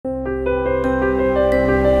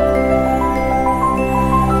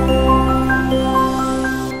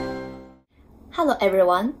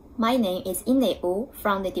everyone, my name is Yinglei Wu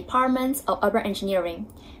from the Department of Urban Engineering.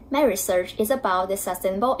 My research is about the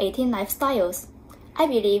sustainable eating lifestyles. I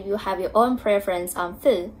believe you have your own preference on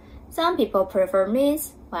food. Some people prefer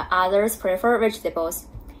meats, while others prefer vegetables.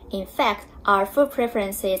 In fact, our food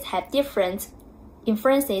preferences have different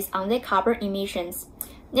influences on the carbon emissions.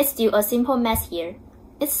 Let's do a simple math here.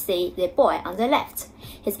 Let's see the boy on the left.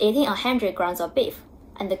 He's eating 100 grams of beef,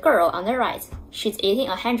 and the girl on the right, she's eating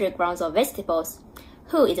 100 grams of vegetables.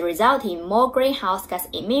 Who is resulting in more greenhouse gas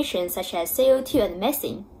emissions such as CO2 and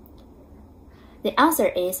methane? The answer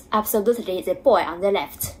is absolutely the boy on the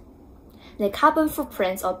left. The carbon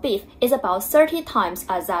footprint of beef is about 30 times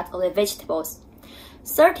as that of the vegetables.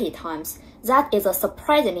 30 times, that is a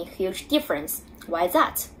surprisingly huge difference. Why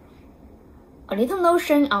that? A little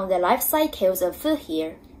notion on the life cycles of food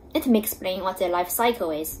here. Let me explain what the life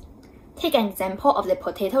cycle is. Take an example of the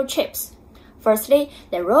potato chips. Firstly,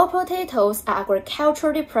 the raw potatoes are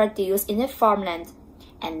agriculturally produced in the farmland,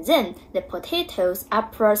 and then the potatoes are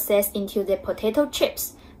processed into the potato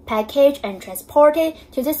chips, packaged and transported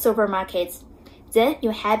to the supermarkets. Then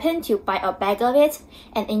you happen to buy a bag of it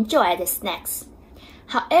and enjoy the snacks.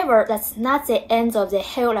 However, that's not the end of the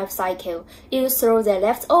whole life cycle. You throw the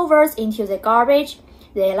leftovers into the garbage.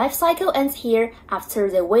 The life cycle ends here after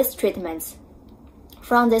the waste treatment.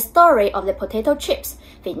 From the story of the potato chips,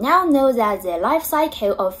 we now know that the life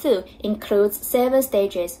cycle of food includes 7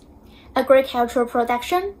 stages: agricultural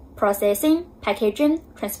production, processing, packaging,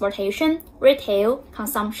 transportation, retail,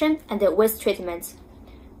 consumption, and the waste treatment.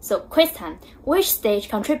 So question, which stage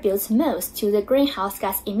contributes most to the greenhouse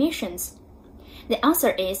gas emissions? The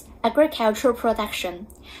answer is agricultural production.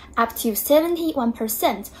 Up to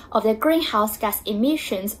 71% of the greenhouse gas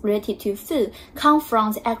emissions related to food come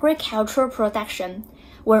from the agricultural production.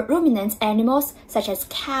 When ruminant animals such as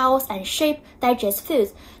cows and sheep digest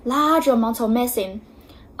food, large amounts of methane,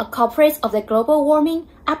 a culprit of the global warming,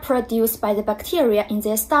 are produced by the bacteria in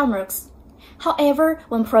their stomachs. However,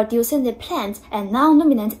 when producing the plant and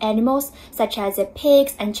non-ruminant animals such as the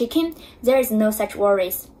pigs and chicken, there is no such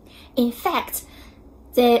worries. In fact,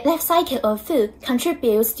 the life cycle of food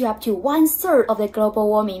contributes to up to 1/3 of the global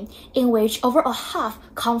warming, in which over a half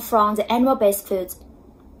come from the animal-based foods.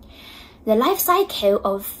 The life cycle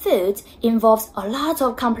of food involves a lot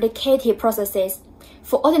of complicated processes.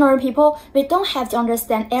 For ordinary people, we don't have to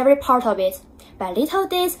understand every part of it. By little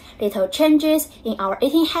deeds, little changes in our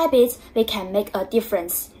eating habits, we can make a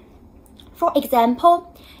difference. For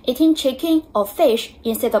example, eating chicken or fish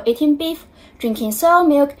instead of eating beef, drinking soy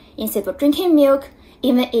milk instead of drinking milk.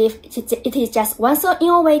 Even if it is just once in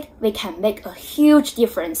a week, we can make a huge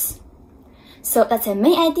difference. So that's the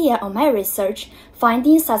main idea of my research,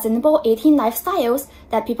 finding sustainable eating lifestyles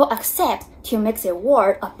that people accept to make the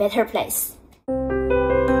world a better place.